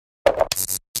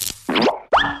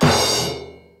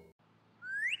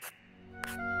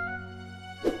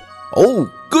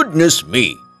Oh, goodness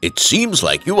me! It seems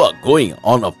like you are going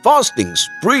on a fasting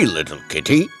spree, little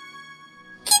kitty.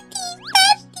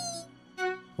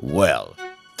 Well,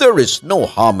 there is no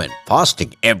harm in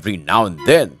fasting every now and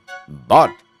then,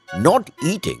 but not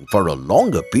eating for a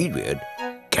longer period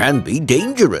can be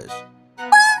dangerous.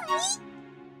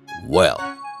 Well,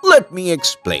 let me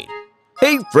explain.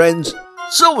 Hey friends,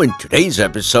 so in today's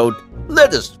episode,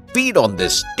 let us feed on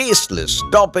this tasteless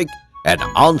topic and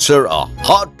answer a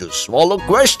hard-to-swallow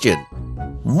question.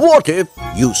 What if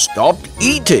you stopped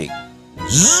eating?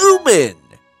 Zoom in!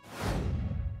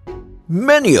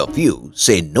 Many of you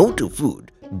say no to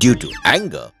food due to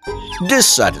anger,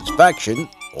 dissatisfaction,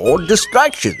 or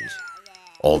distractions.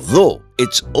 Although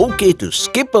it's okay to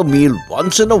skip a meal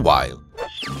once in a while,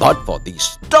 but for these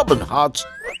stubborn hearts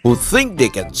who think they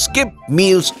can skip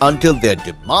meals until their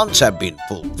demands have been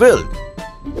fulfilled,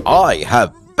 I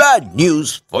have bad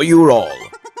news for you all.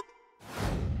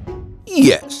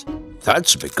 Yes,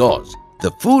 that's because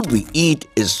the food we eat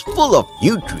is full of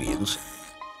nutrients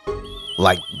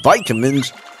like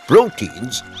vitamins,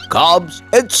 proteins, carbs,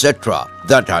 etc.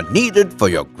 that are needed for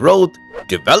your growth,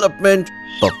 development,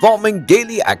 performing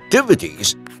daily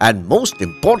activities, and most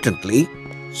importantly,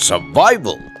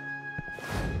 survival.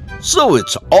 So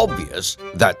it's obvious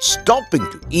that stopping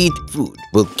to eat food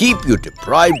will keep you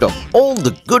deprived of all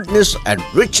the goodness and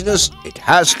richness it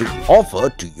has to offer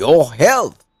to your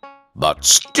health. But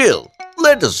still,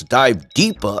 let us dive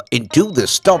deeper into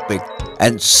this topic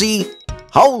and see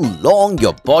how long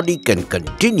your body can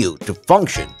continue to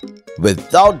function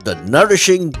without the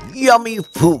nourishing, yummy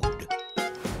food.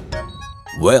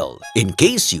 Well, in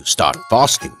case you start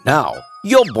fasting now,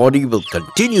 your body will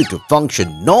continue to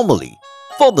function normally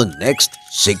for the next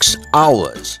 6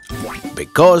 hours.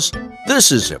 Because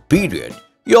this is a period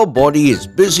your body is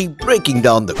busy breaking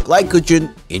down the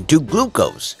glycogen into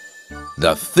glucose,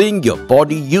 the thing your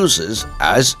body uses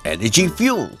as energy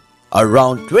fuel.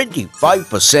 Around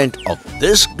 25% of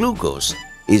this glucose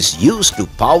is used to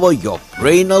power your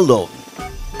brain alone,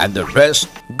 and the rest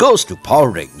goes to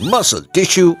powering muscle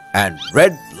tissue and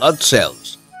red blood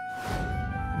cells.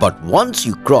 But once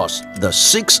you cross the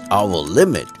 6-hour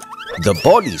limit, the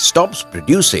body stops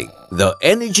producing the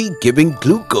energy-giving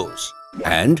glucose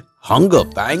and hunger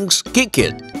pangs kick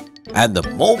in, and the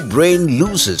more brain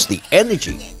loses the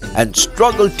energy and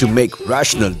struggles to make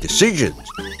rational decisions,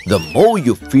 the more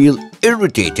you feel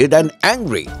irritated and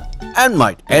angry and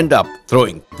might end up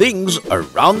throwing things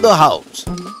around the house.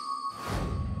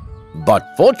 But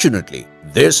fortunately,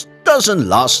 this doesn't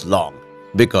last long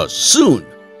because soon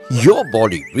your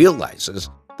body realizes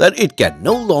that it can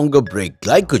no longer break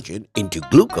glycogen into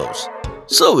glucose,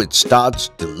 so it starts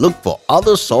to look for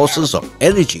other sources of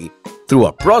energy through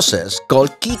a process called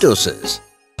ketosis,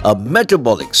 a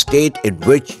metabolic state in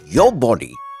which your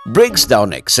body breaks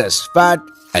down excess fat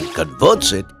and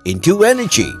converts it into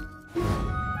energy.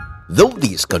 Though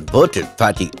these converted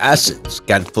fatty acids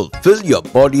can fulfill your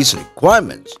body's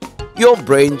requirements, your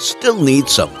brain still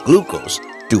needs some glucose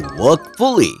to work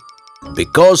fully.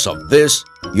 Because of this,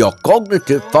 your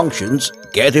cognitive functions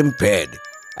get impaired,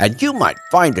 and you might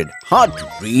find it hard to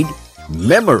read,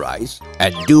 memorize,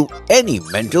 and do any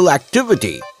mental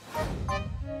activity.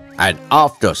 And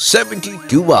after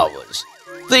 72 hours,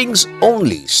 things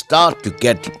only start to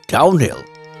get downhill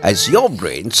as your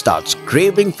brain starts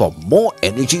craving for more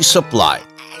energy supply.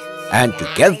 And to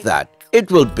get that, it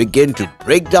will begin to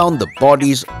break down the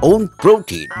body's own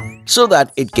protein so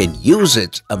that it can use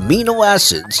its amino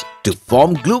acids to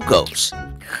form glucose.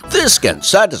 This can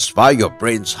satisfy your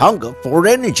brain's hunger for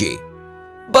energy,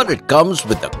 but it comes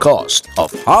with the cost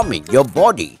of harming your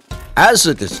body as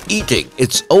it is eating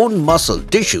its own muscle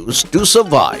tissues to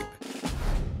survive.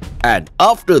 And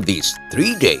after these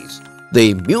 3 days, the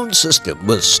immune system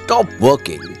will stop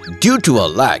working due to a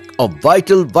lack of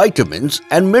vital vitamins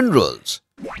and minerals.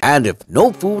 And if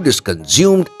no food is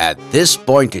consumed at this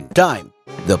point in time,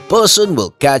 the person will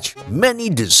catch many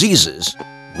diseases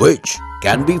which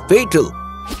can be fatal.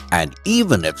 And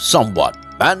even if someone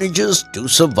manages to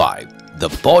survive, the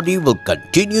body will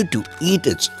continue to eat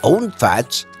its own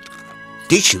fats,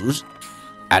 tissues,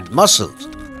 and muscles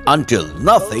until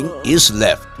nothing is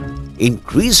left,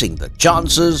 increasing the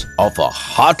chances of a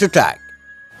heart attack.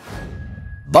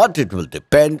 But it will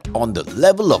depend on the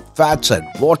level of fats and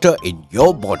water in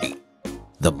your body.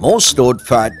 The more stored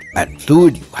fat and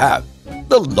fluid you have,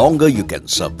 the longer you can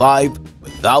survive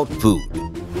without food.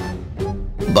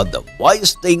 But the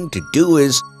wise thing to do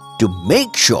is to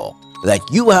make sure that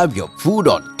you have your food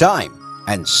on time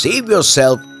and save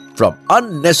yourself from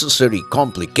unnecessary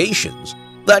complications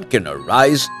that can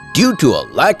arise due to a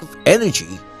lack of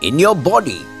energy in your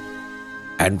body.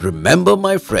 And remember,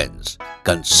 my friends,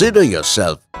 consider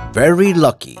yourself very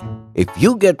lucky if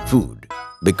you get food,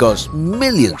 because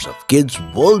millions of kids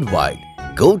worldwide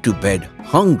go to bed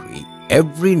hungry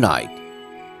every night.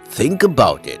 Think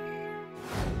about it.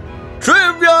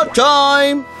 Trivia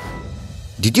time!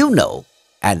 Did you know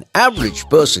an average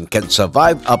person can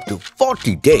survive up to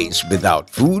 40 days without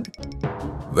food?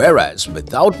 Whereas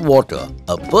without water,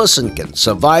 a person can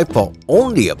survive for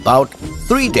only about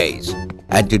 3 days.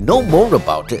 And to know more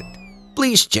about it,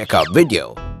 please check our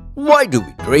video, Why Do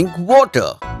We Drink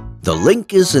Water? The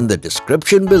link is in the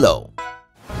description below.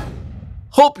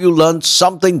 Hope you learned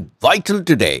something vital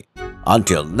today.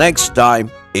 Until next time,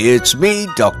 it's me,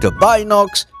 Dr.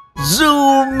 Binocs,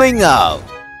 zooming out.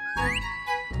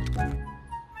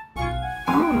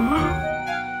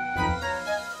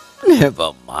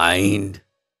 Never mind.